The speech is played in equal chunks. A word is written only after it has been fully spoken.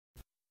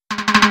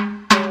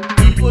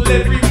people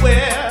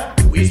everywhere.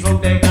 We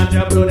smoke that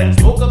ganja, blow that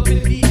smoke up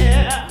in the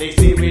air. They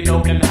say we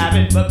don't can have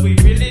it, but we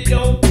really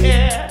don't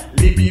care.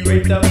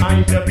 Liberate the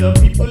mind of the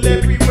people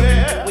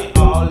everywhere. We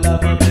all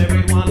love them,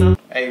 everyone.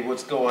 Hey,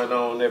 what's going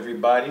on,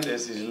 everybody?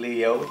 This is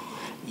Leo.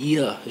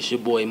 Yeah, it's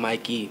your boy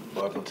Mikey.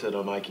 Welcome to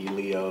the Mikey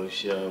Leo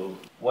Show.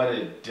 What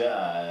it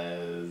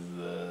does,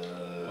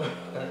 I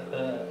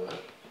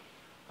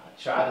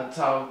try to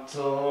talk to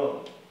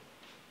them,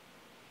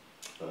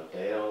 but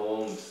they don't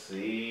want to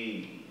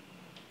see.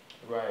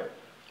 Right.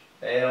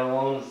 They don't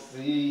want to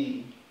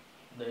see.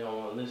 They don't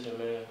want to listen,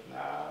 man.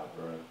 Nah,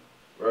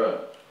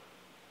 bruh.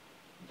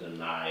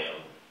 Denial.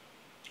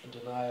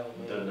 Denial,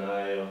 man.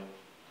 Denial.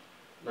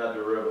 Not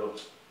the river.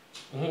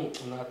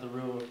 Not the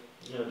river.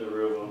 Not the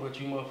river. But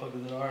you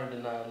motherfuckers that are in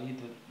denial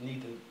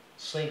need to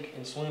sink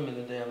and swim in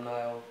the damn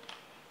Nile.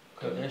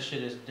 Because that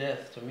shit is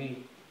death to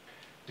me.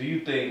 Do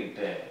you think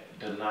that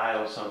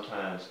denial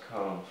sometimes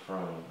comes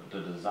from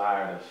the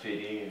desire to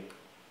fit in?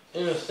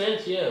 In a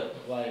sense, yeah.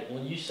 Like,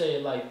 when you say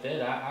it like that,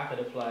 I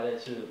could apply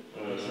that to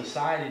the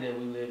society that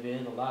we live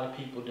in. A lot of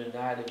people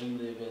deny that we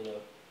live in a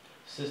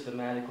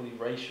systematically,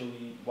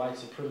 racially, white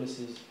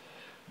supremacist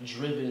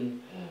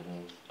driven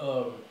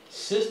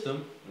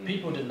system.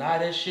 People deny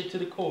that shit to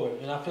the core.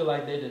 And I feel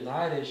like they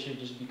deny that shit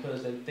just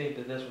because they think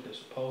that that's what they're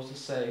supposed to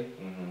say.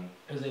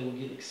 Because they will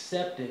get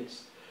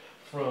acceptance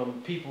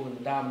from people in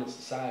the dominant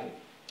society.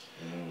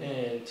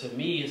 And to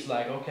me, it's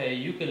like, okay,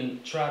 you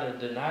can try to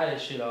deny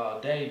that shit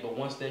all day, but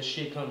once that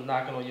shit comes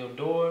knocking on your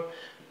door,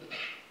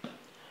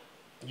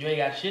 you ain't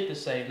got shit to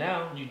say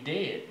now. You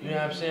dead. You know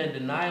what I'm saying?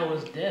 Denial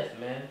is death,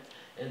 man.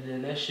 And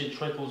then that shit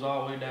trickles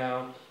all the way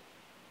down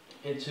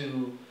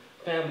into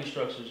family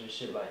structures and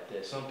shit like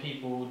that. Some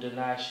people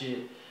deny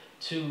shit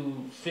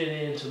to fit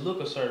in, to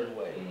look a certain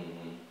way.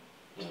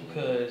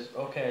 Because,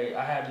 okay,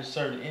 I have this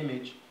certain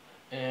image,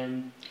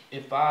 and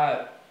if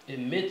I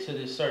admit to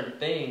this certain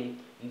thing,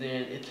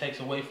 then it takes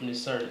away from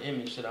this certain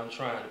image that I'm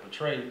trying to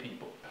portray to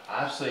people.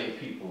 I've seen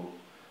people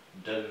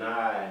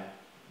deny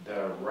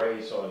their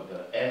race or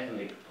the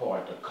ethnic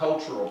part, the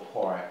cultural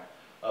part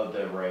of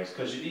their race.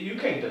 Because you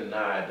can't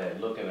deny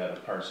that looking at a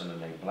person and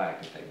they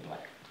black if they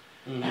black.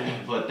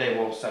 But they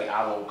won't say,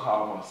 I won't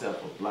call myself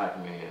a black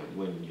man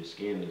when your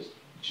skin is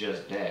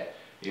just that.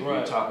 If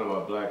we're talking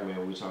about black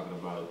man, we're talking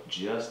about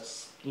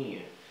just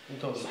skin. You're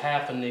talking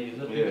half a niggas,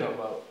 that's what you're talking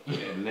about.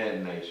 In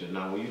that nature.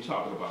 Now, when you're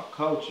talking about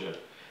culture,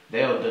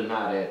 they'll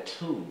deny that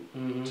too,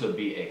 to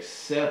be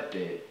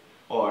accepted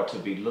or to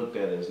be looked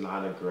at as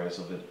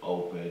non-aggressive and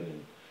open.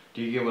 And,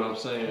 do you get what I'm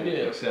saying?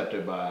 Yeah.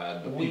 Accepted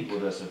by the people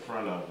that's in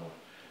front of them.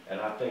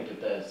 And I think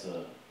that that's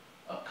a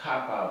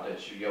cop-out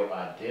that your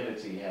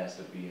identity has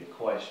to be in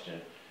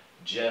question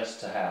just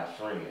to have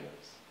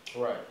friends.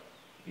 Right.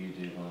 You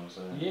dig what I'm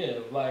saying? Yeah,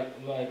 like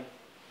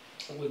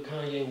with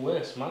Kanye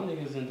West, my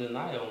niggas in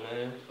denial,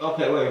 man.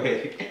 Okay,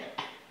 wait.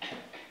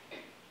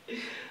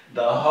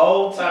 The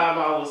whole time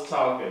I was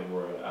talking,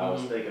 bro, I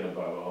was thinking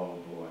about my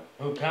homeboy.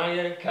 Who,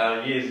 Kanye?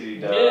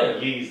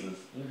 Jesus.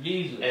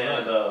 Jesus.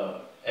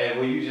 And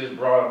when you just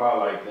brought him out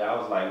like that, I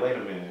was like, wait a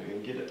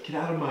minute, get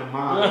out of my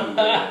mind,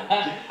 man.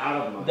 Get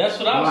out of my That's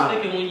what I was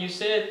thinking when you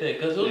said that,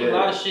 because there was a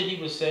lot of shit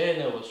he was saying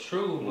that was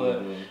true,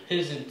 but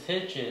his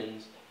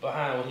intentions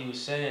behind what he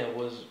was saying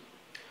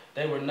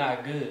they were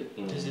not good.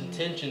 His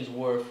intentions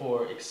were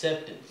for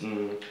acceptance.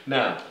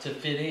 Now, to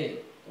fit in.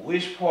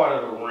 Which part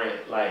of the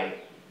rant,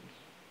 like,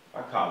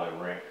 I call it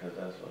rant because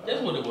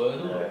that's what it was.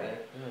 Yeah.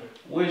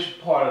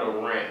 Which part of the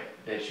rant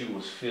that you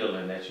was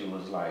feeling that you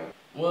was like?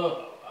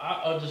 Well,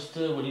 I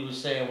understood what he was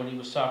saying when he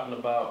was talking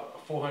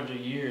about 400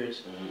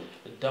 years.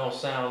 It don't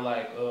sound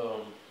like,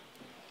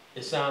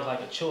 it sounds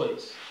like a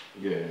choice.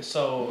 Yeah.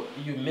 So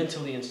you're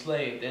mentally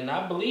enslaved, and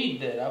I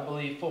believe that. I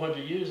believe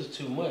 400 years is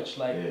too much.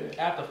 Like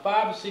after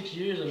 5 or 6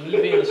 years of me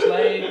being a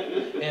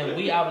slave, and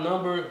we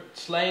outnumber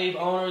slave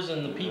owners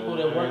and the people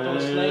that worked on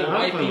the slave,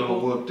 white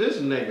people. Whoop this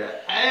nigga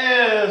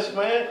ass,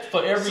 man.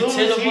 For every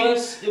 10 of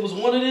us, it was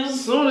one of them.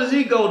 As soon as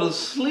he go to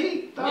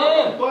sleep,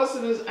 I'm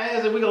busting his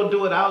ass, and we gonna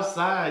do it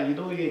outside. You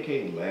know he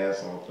can't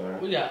last all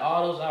time. We got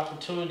all those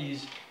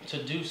opportunities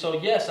to do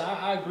so. Yes,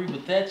 I agree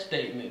with that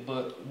statement,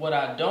 but what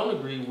I don't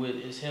agree with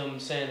is him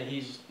saying that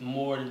he's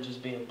more than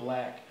just being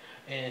black,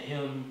 and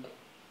him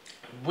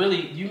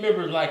really, you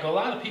remember, like, a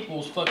lot of people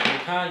was fucking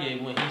with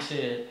Kanye when he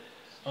said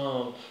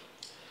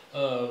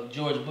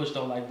George Bush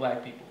don't like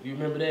black people. You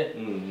remember that?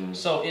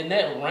 So in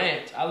that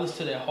rant, I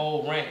listened to that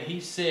whole rant, he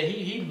said,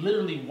 he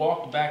literally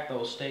walked back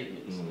those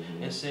statements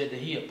and said that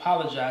he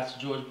apologized to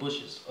George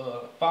Bush's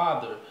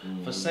father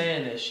for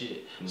saying that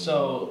shit.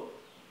 So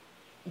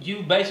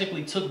you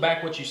basically took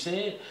back what you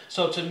said.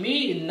 So to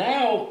me,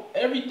 now,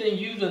 everything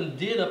you done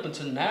did up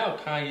until now,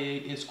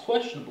 Kanye, is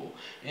questionable.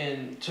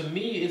 And to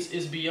me,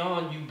 it's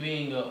beyond you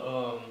being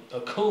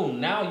a coon.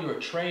 Now you're a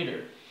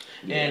traitor.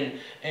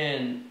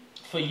 And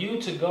for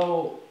you to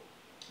go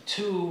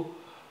to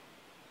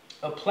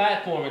a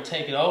platform and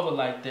take it over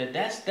like that,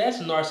 that's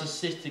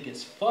narcissistic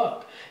as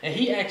fuck. And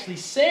he actually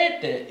said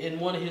that in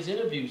one of his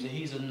interviews, that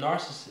he's a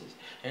narcissist.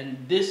 And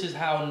this is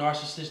how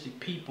narcissistic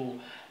people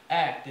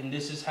act, and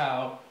this is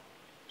how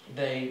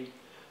they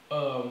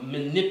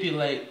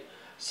manipulate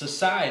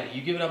society.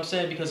 You get what I'm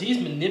saying? Because he's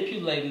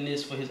manipulating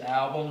this for his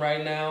album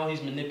right now.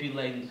 He's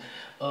manipulating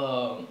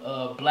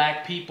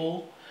black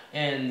people,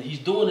 and he's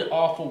doing it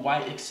all for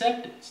white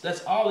acceptance.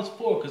 That's all it's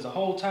for. Because the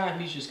whole time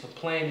he's just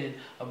complaining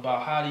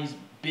about how these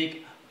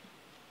big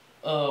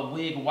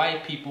wig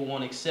white people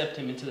won't accept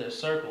him into their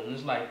circle. And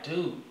it's like,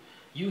 dude,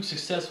 you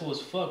successful as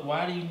fuck.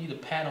 Why do you need a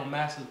pat on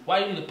massa?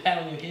 Why do you need a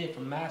pat on your head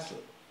from massa?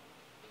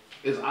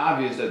 It's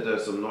obvious that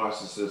there's some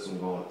narcissism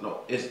going.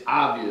 No, it's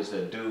obvious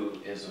that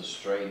dude is a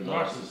straight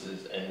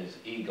narcissist and his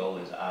ego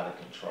is out of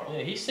control.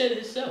 Yeah, he said it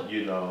himself.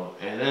 You know,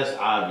 and that's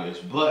obvious.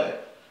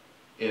 But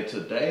in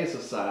today's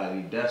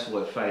society, that's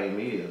what fame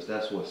is.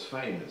 That's what's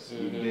famous.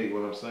 You dig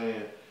what I'm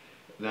saying?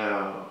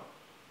 Now,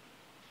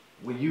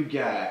 when you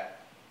got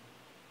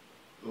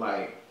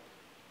like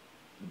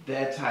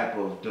that type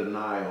of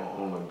denial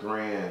on a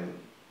grand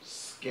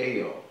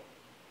scale,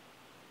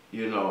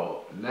 you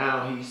know,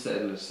 now he's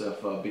setting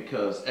himself up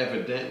because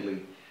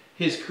evidently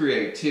his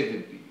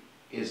creativity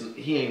is,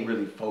 he ain't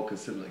really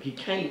focusing. Like he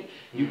can't,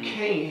 you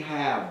can't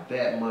have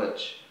that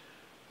much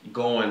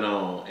going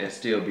on and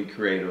still be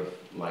creative,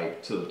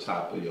 like to the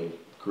top of your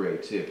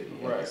creativity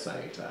at the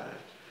same time.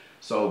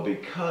 So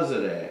because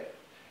of that,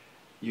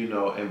 you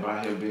know, and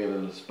by him being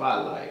in the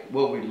spotlight,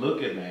 what we're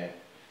looking at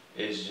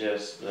is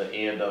just the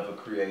end of a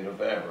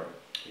creative era.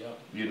 Yep.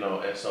 You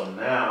know, and so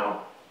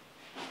now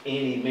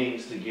any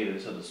means to get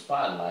into the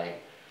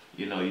spotlight,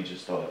 you know, you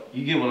just thought,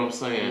 you get what I'm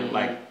saying?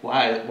 Like,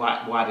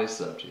 why this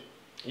subject?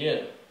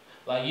 Yeah.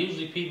 Like,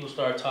 usually people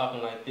start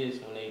talking like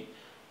this when they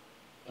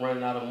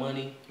running out of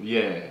money.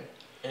 Yeah.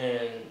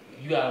 And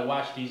you gotta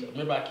watch these.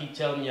 Remember, I keep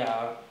telling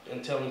y'all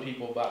and telling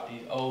people about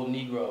these old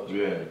Negroes.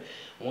 Yeah. Man.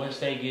 Once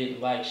they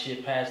get like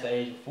shit past the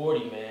age of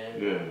 40,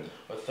 man, Yeah.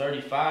 or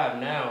 35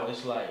 now,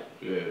 it's like,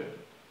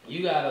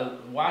 you gotta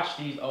watch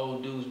these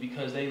old dudes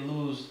because they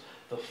lose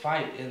the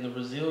fight and the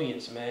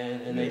resilience,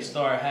 man, and they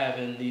start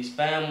having these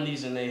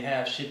families and they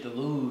have shit to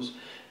lose,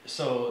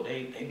 so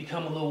they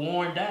become a little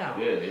worn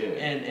down.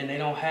 And they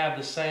don't have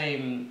the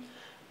same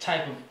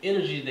type of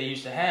energy they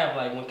used to have.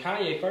 Like when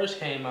Kanye first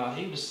came out,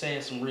 he was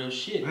saying some real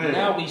shit. But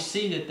now we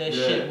see that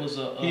shit was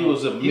he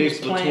was a mix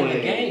between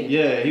the game.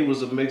 Yeah, he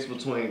was a mix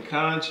between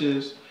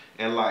conscious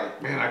and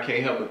like, man, I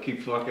can't help but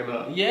keep fucking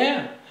up.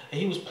 Yeah,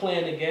 and he was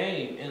playing the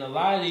game, and a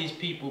lot of these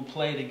people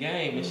play the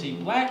game. And see,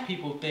 black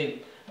people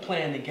think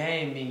playing the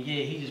game mean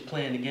he just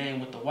playing the game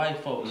with the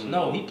white folks.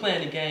 No, he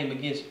playing the game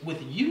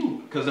with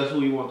you. Because that's who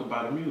he wants to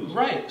buy the music.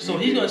 Right. So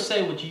he's gonna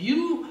say what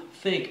you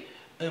think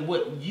and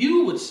what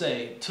you would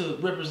say to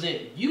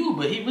represent you,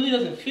 but he really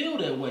doesn't feel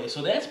that way.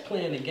 So that's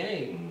playing the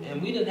game.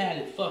 And we done had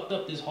it fucked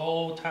up this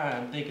whole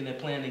time thinking that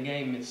playing the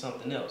game meant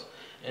something else.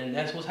 And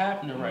that's what's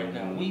happening right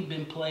now. We've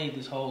been played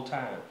this whole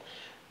time.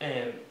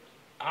 And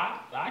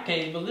I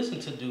can't even listen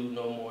to dude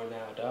no more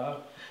now,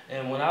 dog.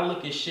 And when I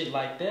look at shit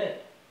like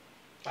that,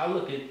 I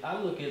look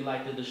at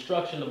like the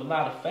destruction of a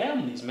lot of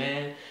families,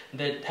 man,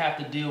 that have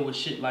to deal with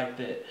shit like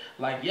that.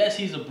 Like, yes,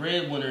 he's a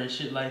breadwinner and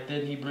shit like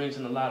that, and he brings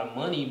in a lot of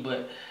money,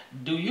 but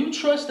do you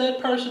trust that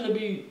person to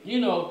be, you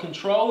know,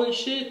 controlling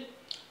shit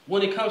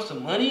when it comes to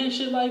money and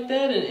shit like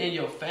that, and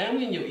your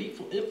family and your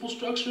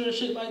infrastructure and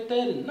shit like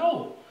that? And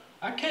no,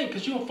 I can't,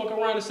 because you're going to fuck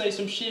around and say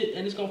some shit,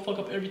 and it's going to fuck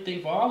up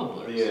everything for all of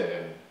us.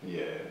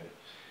 Yeah.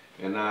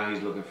 And now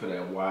he's looking for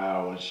that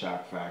wow and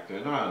shock factor.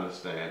 And I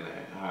understand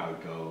that, how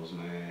it goes,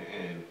 man.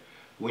 And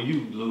when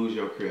you lose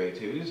your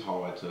creativity, it's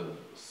hard to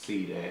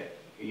see that,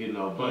 you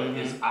know. But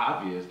it's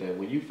obvious that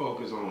when you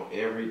focus on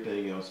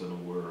everything else in the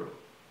world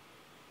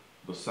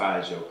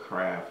besides your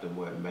craft and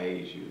what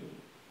made you,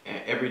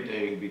 and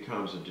everything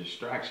becomes a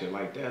distraction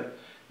like that,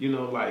 you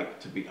know, like,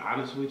 to be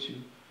honest with you,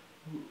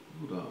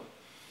 who the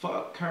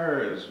fuck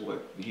cares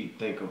what he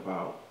think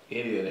about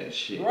any of that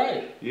shit?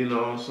 Right. You know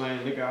what I'm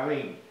saying? Nigga, I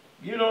mean,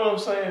 you know what I'm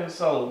saying?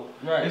 So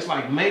it's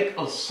like, make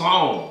a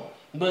song.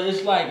 But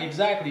it's like,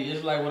 exactly,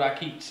 it's like what I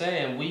keep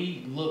saying.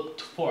 We look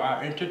for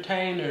our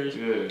entertainers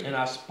and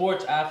our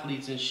sports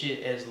athletes and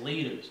shit as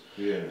leaders.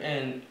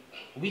 And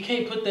we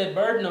can't put that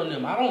burden on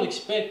them. I don't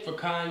expect for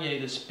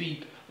Kanye to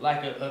speak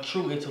like a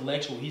true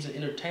intellectual. He's an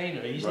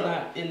entertainer. He's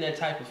not in that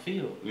type of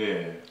field.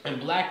 And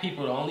black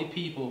people are the only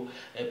people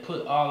that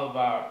put all of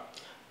our,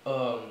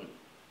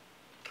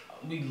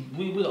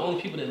 we're the only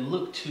people that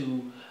look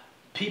to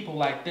people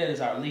like that as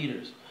our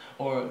leaders,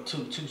 or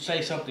to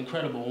say something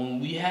credible.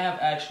 When we have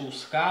actual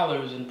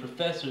scholars and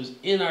professors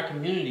in our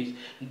communities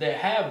that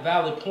have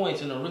valid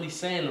points and are really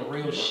saying the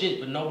real shit,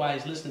 but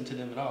nobody's listening to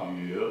them at all.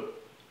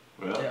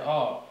 At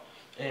all.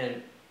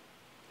 And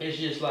it's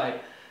just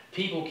like,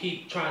 people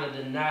keep trying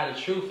to deny the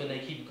truth, and they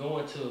keep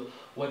going to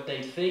what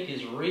they think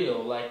is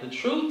real. Like, the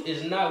truth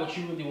is not what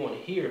you really want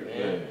to hear,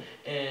 man.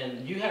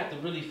 And you have to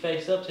really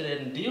face up to that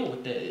and deal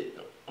with that.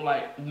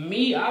 Like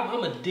me,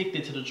 I'm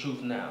addicted to the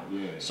truth now.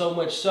 So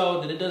much so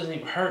that it doesn't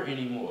even hurt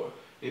anymore.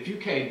 If you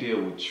can't deal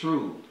with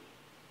truth,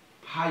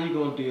 how you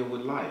gonna deal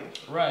with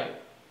life? Right.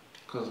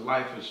 Because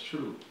life is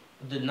truth.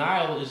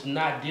 Denial is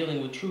not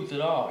dealing with truth at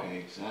all.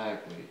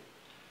 Exactly.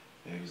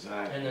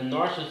 Exactly. And the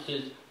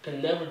narcissist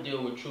can never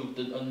deal with truth.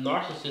 A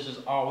narcissist is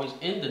always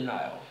in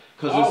denial.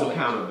 Because it's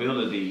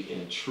accountability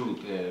and truth,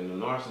 and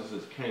the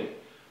narcissist can't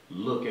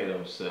look at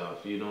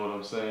himself, you know what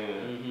I'm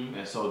saying?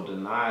 And so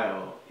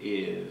denial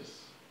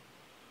is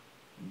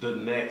the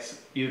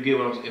next, you get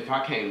what I'm saying? If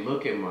I can't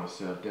look at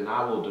myself, then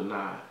I will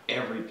deny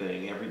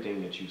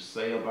everything that you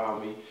say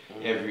about me,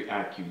 every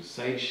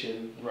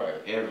accusation,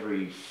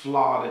 every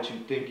flaw that you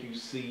think you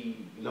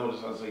see.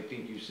 Notice I say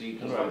think you see,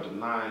 because I'm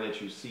denying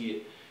that you see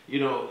it. You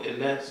know, and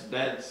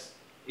that's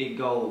it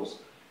goes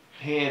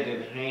hand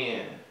in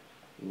hand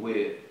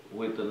with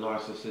the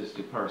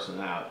narcissistic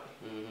personality.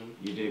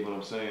 You dig what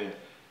I'm saying?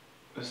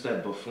 It's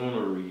that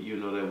buffoonery, you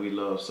know, that we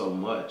love so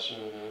much.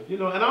 You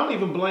know, and I don't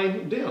even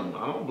blame them.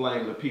 I don't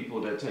blame the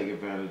people that take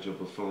advantage of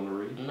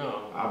buffoonery.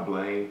 No. I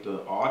blame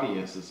the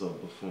audiences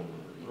of buffoonery.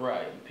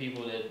 Right.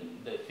 People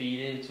that feed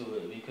into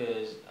it,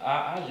 because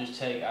I just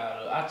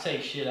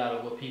take shit out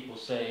of what people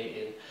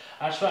say, and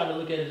I try to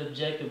look at it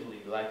objectively.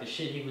 Like the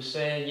shit he was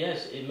saying,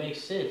 yes, it makes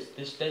sense.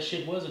 That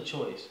shit was a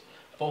choice.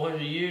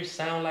 400 years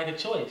sound like a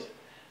choice.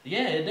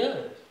 Yeah, it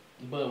does.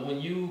 But when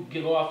you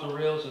go off the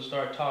rails and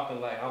start talking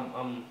like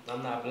I'm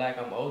not black,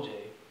 I'm OJ,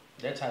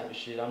 that type of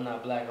shit. I'm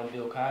not black, I'm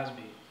Bill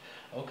Cosby.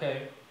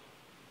 Okay.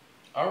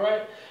 All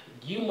right.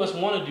 You must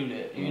want to do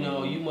that. You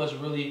know, you must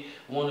really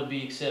want to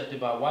be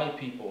accepted by white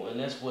people, and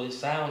that's what it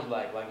sounds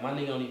like. Like my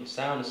nigga don't even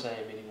sound the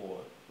same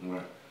anymore.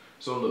 Right.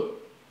 So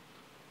look,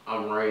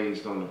 I'm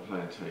raised on the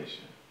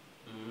plantation.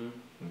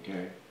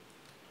 Okay.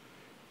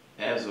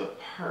 As a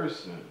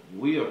person,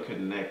 we are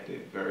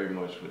connected very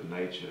much with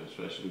nature,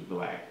 especially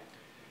black,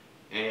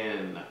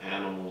 and the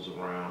animals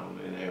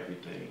around and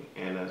everything.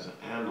 And as an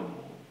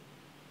animal,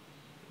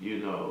 you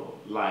know,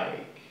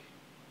 like,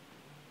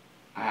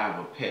 I have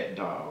a pet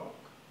dog.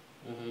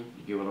 You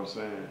get what I'm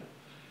saying?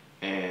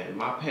 And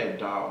my pet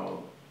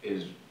dog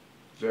is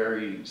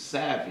very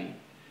savvy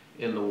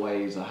in the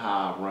ways of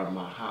how I run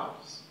my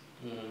house.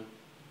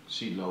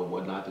 She know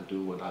what not to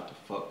do, what not to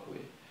fuck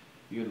with,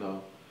 you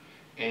know.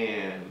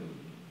 And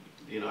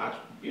you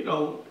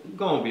know,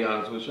 gonna be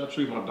honest with you, I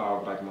treat my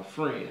dog like my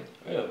friend.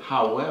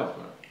 However,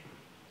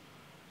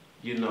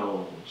 you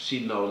know,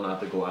 she know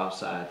not to go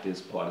outside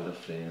this part of the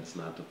fence,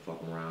 not to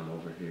fuck around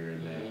over here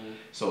and there.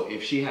 So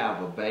if she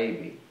have a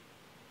baby,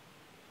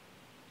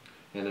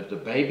 and if the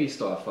baby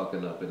start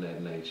fucking up in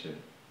that nature,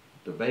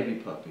 the baby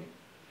puppy,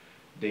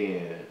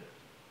 then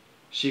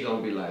she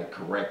gonna be like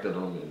correcting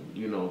them and,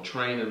 you know,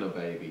 training the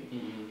baby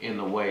in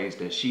the ways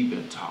that she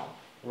been taught.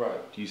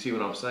 Right. Do you see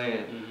what I'm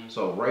saying?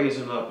 So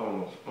raising up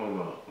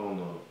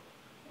on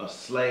a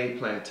slave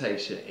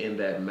plantation in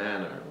that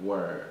manner,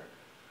 where,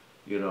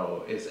 you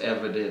know, it's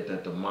evident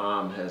that the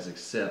mom has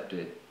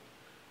accepted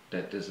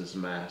that this is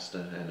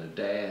master, and the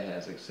dad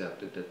has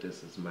accepted that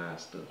this is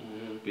master.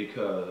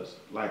 Because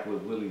like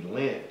with Willie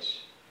Lynch,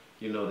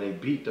 you know, they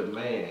beat the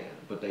man,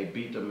 but they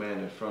beat the man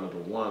in front of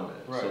the woman,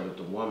 so that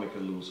the woman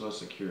can lose her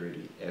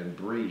security and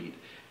breed.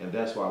 And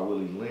that's why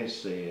Willie Lynch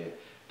said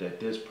that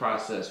this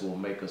process will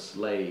make a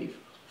slave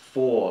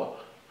for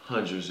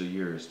hundreds of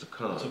years to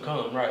come.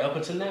 Right, up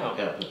until now.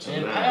 Up until now.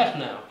 And past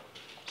now.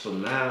 So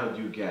now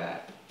you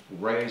got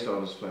raised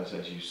on this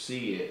plantation, you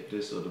see it,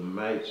 this is the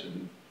major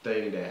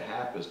thing that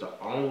happens. The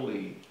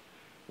only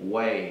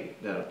way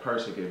that a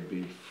person can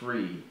be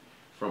free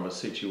from a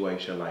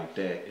situation like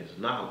that is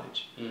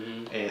knowledge.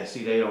 And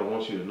see, they don't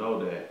want you to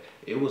know that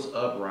it was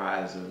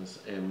uprisings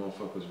and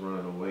motherfuckers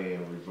running away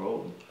and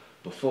revolting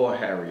before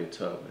Harriet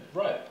Tubman.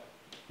 Right.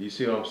 You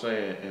see what I'm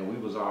saying? And we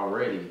was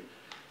already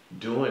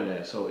doing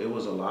that. So it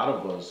was a lot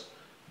of us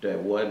that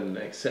wasn't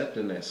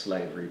accepting that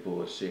slavery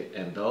bullshit.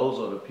 And those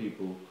are the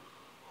people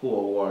who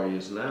are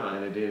warriors now.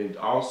 And then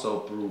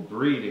also through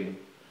breeding,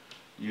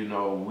 you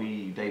know,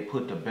 they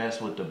put the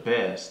best with the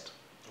best.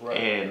 Right.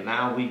 And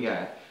now we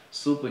got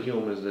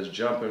superhumans that's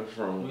jumping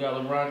from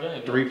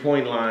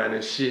 3-point line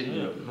and shit.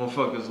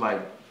 Motherfuckers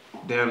like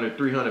down to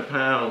 300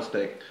 pounds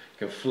that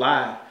can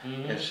fly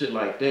and shit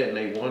like that, and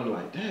they wonder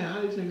like, damn,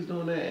 how these niggas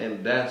doing that?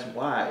 And that's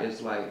why it's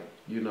like,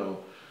 you know,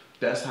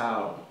 that's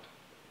how,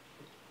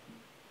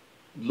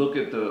 look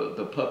at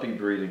the puppy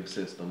breeding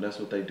system. That's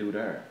what they do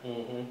there.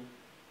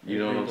 You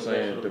know what I'm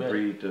saying? To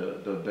breed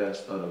the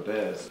best of the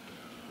best.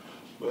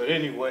 But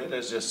anyway,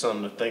 that's just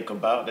something to think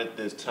about at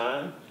this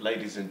time.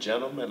 Ladies and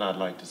gentlemen, I'd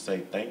like to say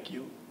thank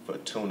you for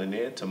tuning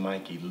in to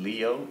Mikey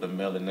Leo, the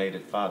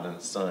melanated father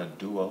and son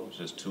duo,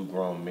 just two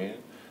grown men,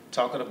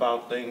 talking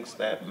about things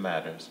that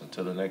matters.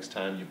 Until the next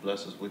time you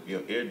bless us with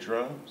your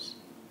eardrums,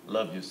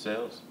 love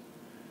yourselves,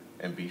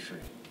 and be free.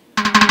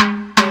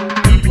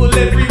 People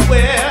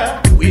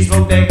everywhere, we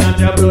smoke that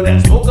ganja, blow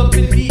that smoke up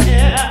in the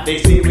air. They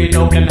say we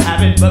don't can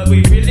have it, but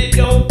we really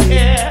don't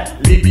care.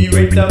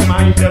 Liberate the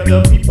mind of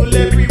the people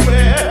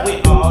everywhere.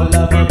 We all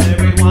love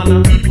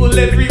marijuana. People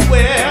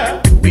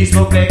everywhere, we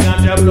smoke that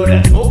ganja, blow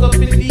that smoke up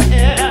in the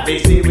air. They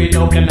say we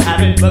don't can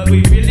have it, but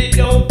we really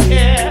don't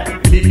care.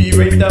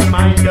 Liberate the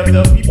mind of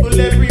the people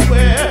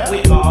everywhere. We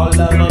all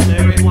love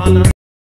marijuana.